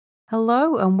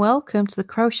Hello and welcome to the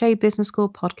Crochet Business School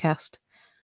podcast,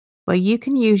 where you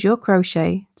can use your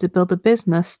crochet to build a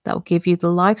business that will give you the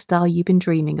lifestyle you've been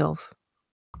dreaming of.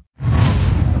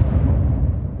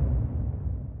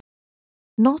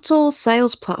 Not all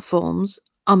sales platforms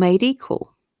are made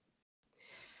equal.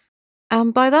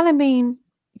 And by that I mean,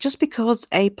 just because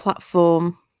a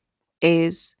platform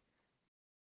exists,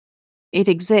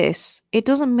 it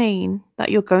doesn't mean that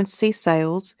you're going to see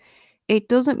sales. It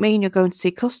doesn't mean you're going to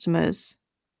see customers.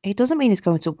 It doesn't mean it's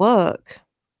going to work.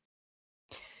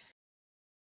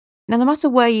 Now, no matter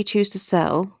where you choose to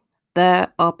sell,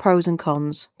 there are pros and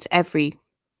cons to every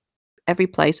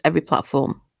place, every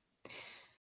platform.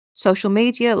 Social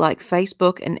media like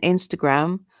Facebook and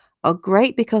Instagram are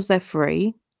great because they're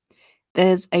free.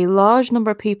 There's a large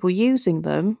number of people using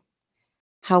them.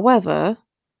 However,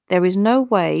 there is no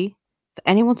way for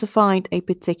anyone to find a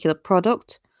particular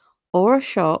product or a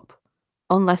shop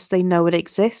unless they know it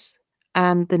exists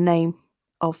and the name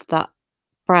of that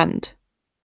brand.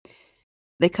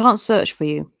 They can't search for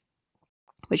you,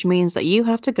 which means that you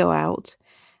have to go out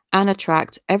and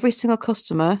attract every single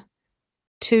customer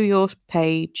to your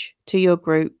page, to your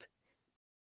group,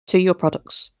 to your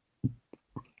products.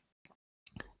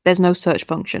 There's no search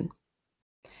function.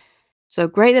 So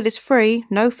great that it's free,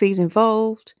 no fees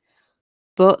involved,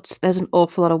 but there's an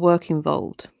awful lot of work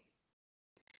involved.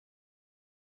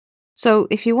 So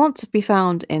if you want to be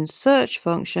found in search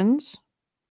functions,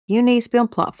 you need to be on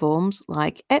platforms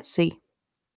like Etsy,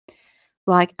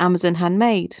 like Amazon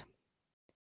Handmade,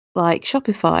 like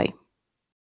Shopify.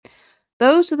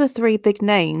 Those are the three big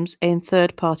names in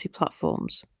third-party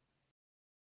platforms.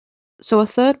 So a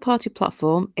third-party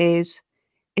platform is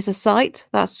a site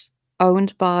that's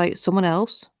owned by someone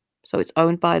else. So it's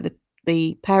owned by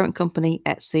the parent company,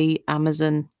 Etsy,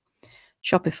 Amazon,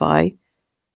 Shopify.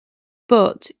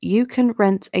 But you can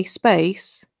rent a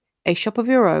space, a shop of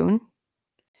your own,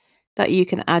 that you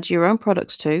can add your own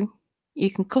products to.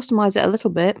 You can customize it a little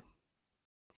bit.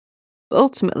 But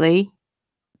ultimately,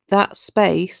 that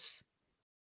space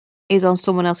is on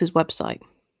someone else's website.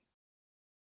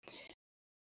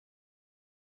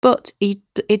 But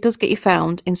it does get you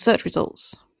found in search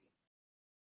results.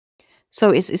 So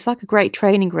it's like a great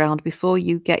training ground before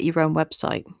you get your own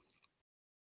website.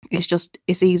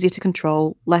 It's easier to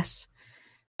control, less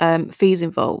fees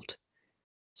involved.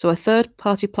 So a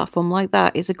third-party platform like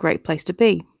that is a great place to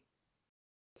be.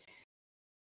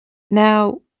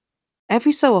 Now,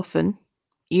 every so often,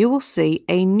 you will see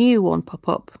a new one pop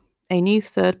up, a new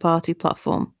third-party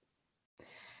platform.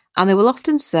 And they will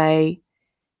often say,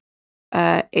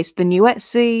 it's the new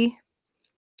Etsy,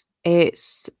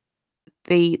 it's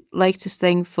the latest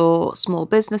thing for small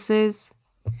businesses,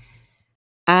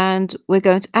 and we're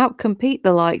going to outcompete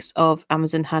the likes of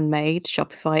Amazon Handmade,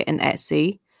 Shopify, and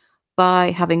Etsy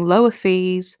by having lower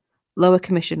fees, lower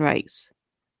commission rates.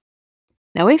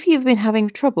 Now, if you've been having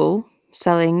trouble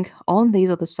selling on these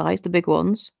other sites, the big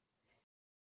ones,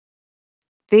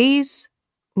 these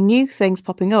new things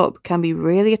popping up can be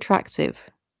really attractive,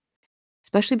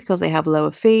 especially because they have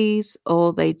lower fees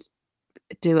or they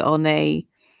do it on a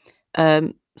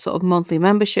sort of monthly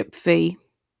membership fee.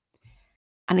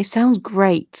 And it sounds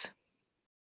great,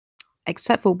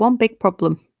 except for one big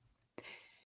problem.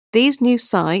 These new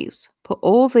sites put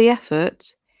all the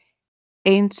effort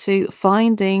into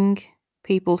finding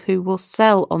people who will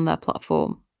sell on their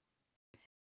platform.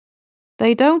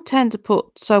 They don't tend to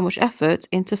put so much effort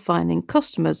into finding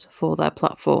customers for their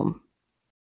platform.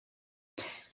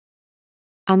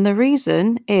 And the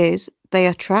reason is they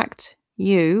attract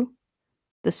you,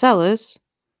 the sellers,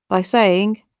 by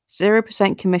saying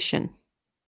 0% commission.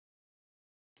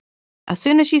 As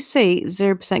soon as you see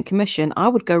 0% commission, I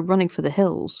would go running for the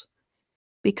hills,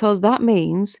 because that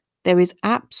means there is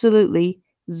absolutely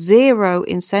zero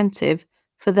incentive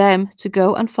for them to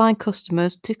go and find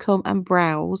customers to come and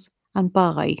browse and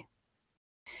buy.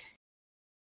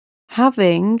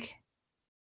 Having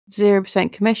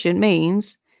 0% commission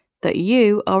means that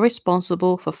you are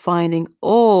responsible for finding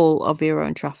all of your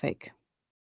own traffic.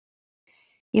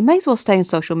 You may as well stay in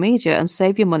social media and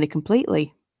save your money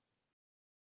completely.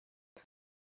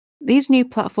 These new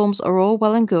platforms are all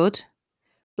well and good,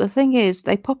 but the thing is,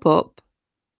 they pop up,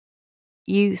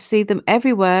 you see them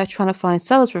everywhere trying to find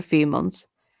sellers for a few months,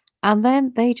 and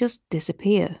then they just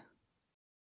disappear.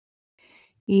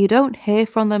 You don't hear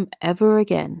from them ever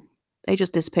again. They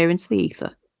just disappear into the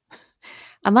ether.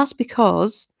 And that's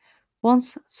because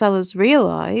once sellers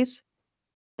realise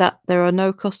that there are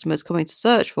no customers coming to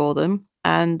search for them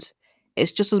and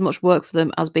it's just as much work for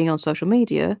them as being on social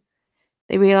media,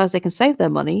 they realise they can save their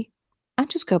money and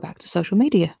just go back to social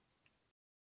media.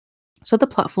 So the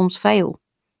platforms fail.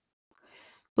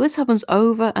 But this happens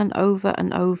over and over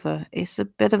and over. It's a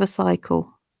bit of a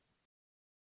cycle.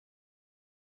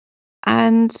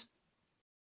 And,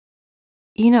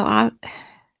 you know,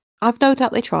 I've no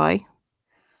doubt they try,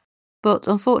 but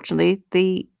unfortunately,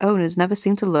 the owners never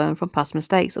seem to learn from past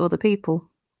mistakes of other people,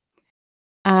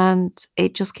 and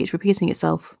it just keeps repeating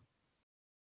itself.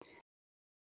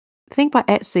 The thing about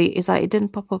Etsy is that it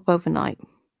didn't pop up overnight.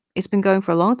 It's been going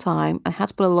for a long time and had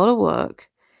to put a lot of work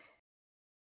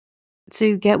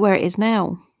to get where it is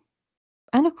now.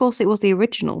 And of course, it was the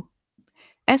original.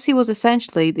 Etsy was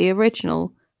essentially the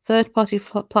original third party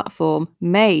platform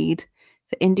made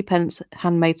for independent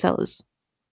handmade sellers.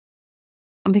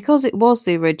 And because it was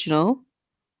the original,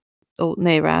 or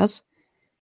near as,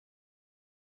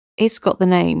 it's got the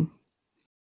name.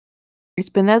 It's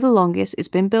been there the longest, it's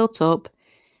been built up.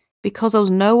 Because there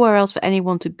was nowhere else for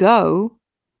anyone to go,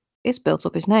 it's built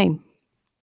up its name.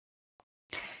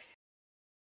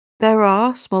 There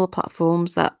are smaller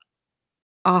platforms that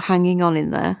are hanging on in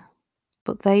there,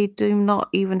 but they do not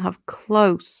even have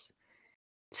close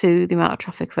to the amount of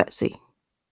traffic of Etsy.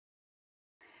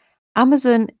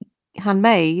 Amazon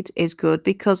Handmade is good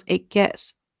because it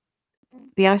gets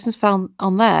the items found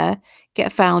on there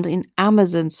get found in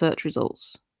Amazon search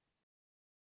results.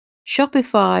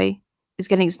 Shopify is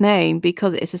getting its name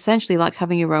because it's essentially like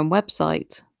having your own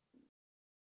website.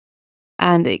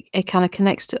 And it kind of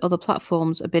connects to other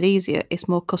platforms a bit easier. It's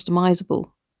more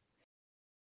customizable.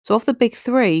 So of the big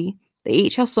three, they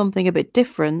each have something a bit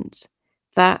different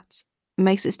that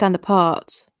makes it stand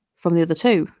apart from the other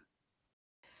two.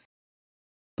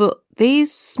 But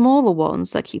these smaller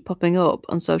ones that keep popping up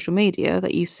on social media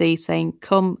that you see saying,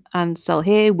 come and sell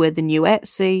here with the new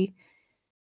Etsy,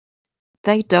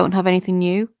 they don't have anything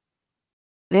new.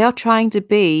 They are trying to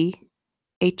be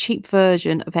a cheap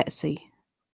version of Etsy.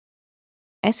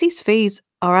 Etsy's fees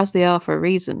are as they are for a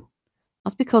reason.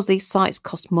 That's because these sites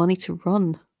cost money to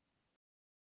run.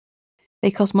 They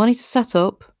cost money to set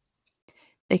up,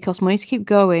 they cost money to keep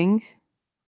going,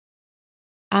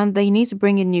 and they need to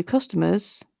bring in new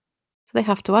customers, so they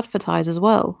have to advertise as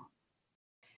well.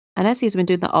 And Etsy has been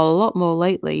doing that a lot more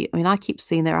lately. I mean, I keep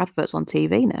seeing their adverts on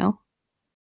TV now.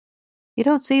 You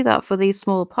don't see that for these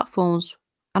smaller platforms,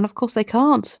 and of course they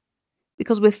can't,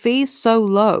 because with fees so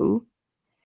low,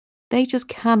 they just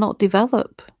cannot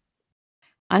develop.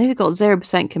 And if you've got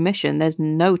 0% commission, there's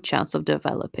no chance of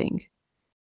developing.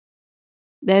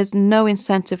 There's no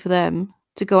incentive for them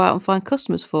to go out and find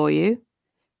customers for you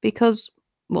because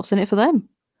what's in it for them?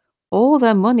 All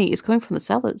their money is coming from the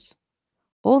sellers.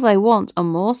 All they want are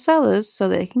more sellers so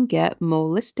they can get more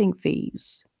listing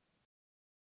fees.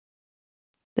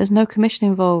 There's no commission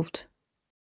involved.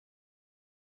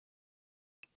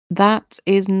 That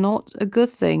is not a good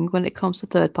thing when it comes to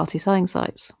third-party selling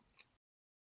sites.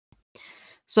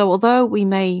 So although we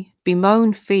may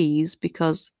bemoan fees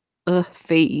because,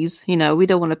 fees, we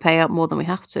don't want to pay out more than we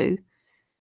have to,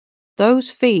 those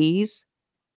fees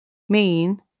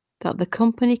mean that the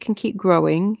company can keep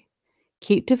growing,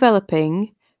 keep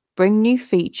developing, bring new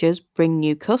features, bring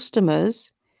new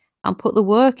customers, and put the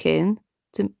work in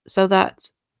so that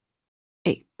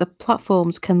the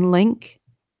platforms can link,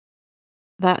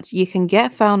 that you can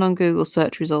get found on Google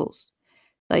search results,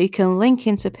 that you can link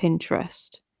into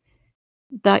Pinterest,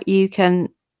 that you can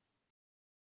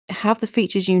have the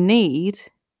features you need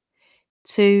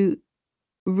to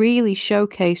really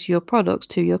showcase your products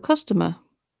to your customer.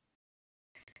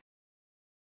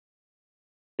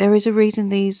 There is a reason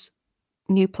these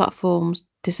new platforms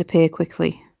disappear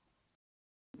quickly.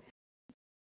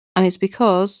 And it's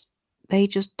because they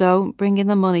just don't bring in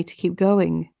the money to keep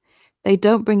going. They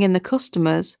don't bring in the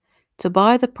customers to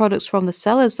buy the products from the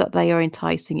sellers that they are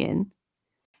enticing in.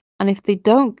 And if they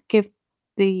don't give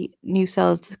the new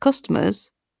sellers the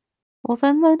customers, well,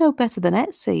 then they're no better than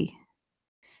Etsy.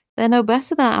 They're no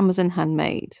better than Amazon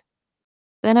Handmade.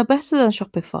 They're no better than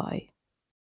Shopify.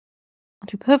 And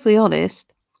to be perfectly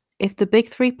honest, if the big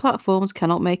three platforms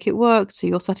cannot make it work to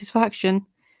your satisfaction,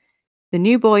 the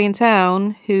new boy in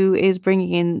town who is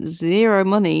bringing in zero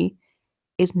money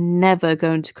is never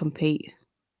going to compete.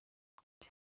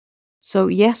 So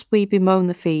yes, we bemoan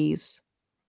the fees,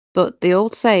 but the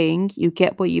old saying, you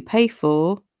get what you pay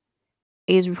for,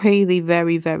 is really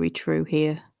very, very true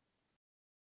here.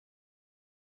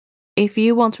 If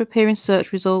you want to appear in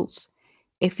search results,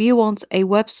 if you want a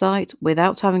website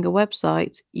without having a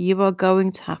website, you are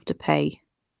going to have to pay.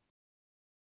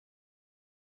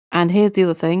 And here's the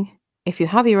other thing, if you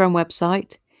have your own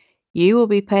website, you will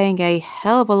be paying a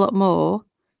hell of a lot more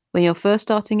when you're first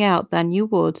starting out than you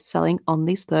would selling on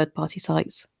these third-party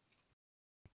sites.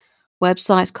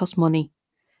 Websites cost money,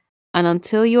 and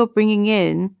until you're bringing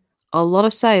in a lot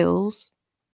of sales,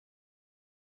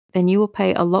 then you will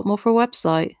pay a lot more for a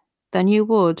website than you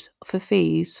would for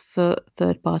fees for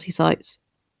third-party sites.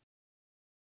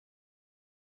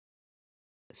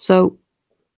 So,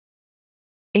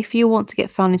 if you want to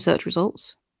get found in search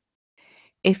results,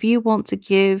 if you want to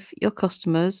give your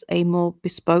customers a more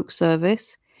bespoke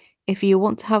service, if you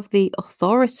want to have the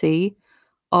authority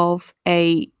of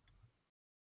a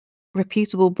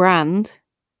reputable brand,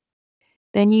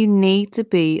 then you need to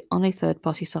be on a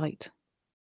third-party site.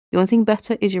 The only thing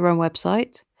better is your own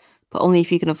website, but only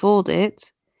if you can afford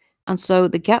it. And so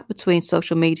the gap between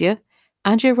social media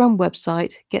and your own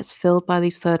website gets filled by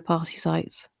these third-party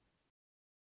sites.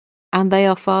 And they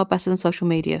are far better than social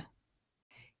media.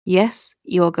 Yes,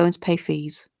 you are going to pay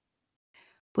fees,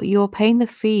 but you're paying the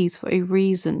fees for a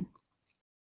reason.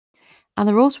 And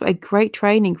they're also a great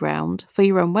training ground for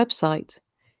your own website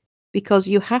because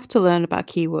you have to learn about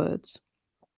keywords.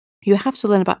 You have to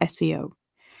learn about SEO.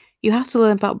 You have to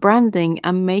learn about branding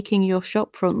and making your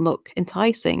shopfront look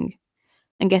enticing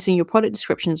and getting your product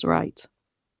descriptions right.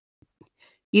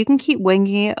 You can keep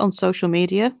winging it on social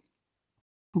media,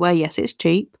 where yes, it's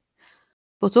cheap,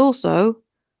 but also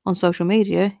on social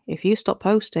media, if you stop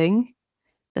posting,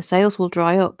 the sales will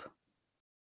dry up.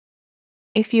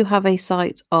 If you have a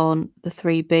site on the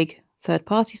 3 big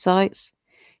third-party sites,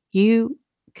 you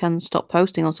can stop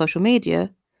posting on social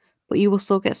media, but you will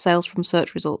still get sales from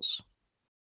search results.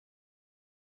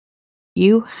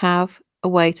 You have a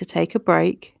way to take a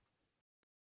break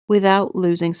without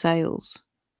losing sales.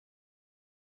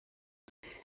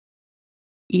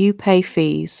 You pay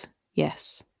fees,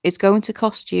 yes. It's going to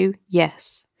cost you,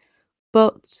 yes.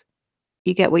 But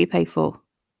you get what you pay for.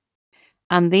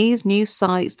 And these new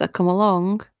sites that come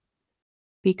along,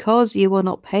 because you are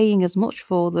not paying as much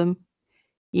for them,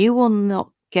 you will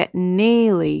not get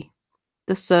nearly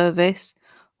the service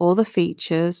or the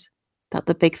features that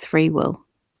the big 3 will.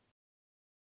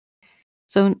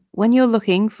 So when you're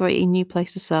looking for a new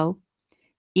place to sell,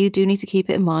 you do need to keep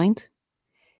it in mind.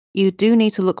 You do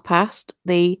need to look past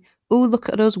the, "Oh, look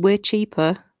at us, we're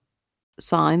cheaper"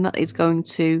 sign that is going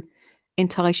to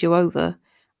entice you over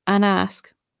and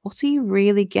ask, what are you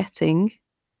really getting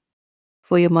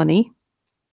for your money?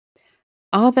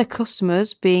 Are their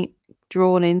customers being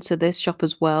drawn into this shop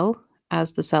as well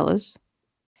as the sellers?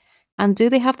 And do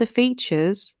they have the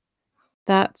features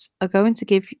that are going to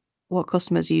give what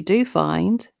customers you do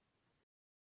find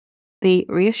the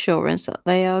reassurance that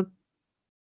they are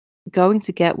going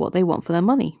to get what they want for their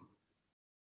money?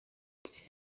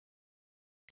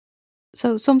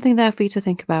 So, something there for you to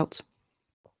think about.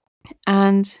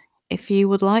 And if you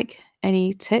would like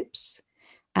any tips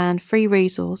and free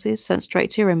resources sent straight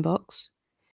to your inbox,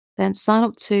 then sign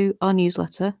up to our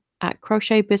newsletter at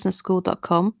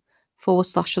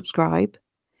crochetbusinesschool.com/subscribe,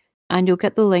 and you'll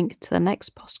get the link to the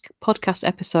next podcast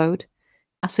episode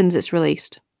as soon as it's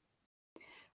released.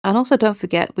 And also, don't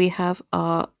forget, we have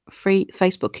our free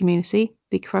Facebook community,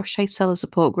 the Crochet Seller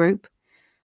Support Group,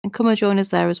 and come and join us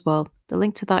there as well. The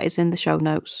link to that is in the show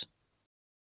notes.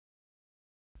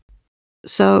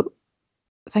 So,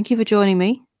 thank you for joining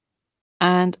me,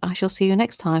 and I shall see you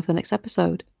next time for the next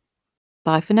episode.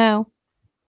 Bye for now.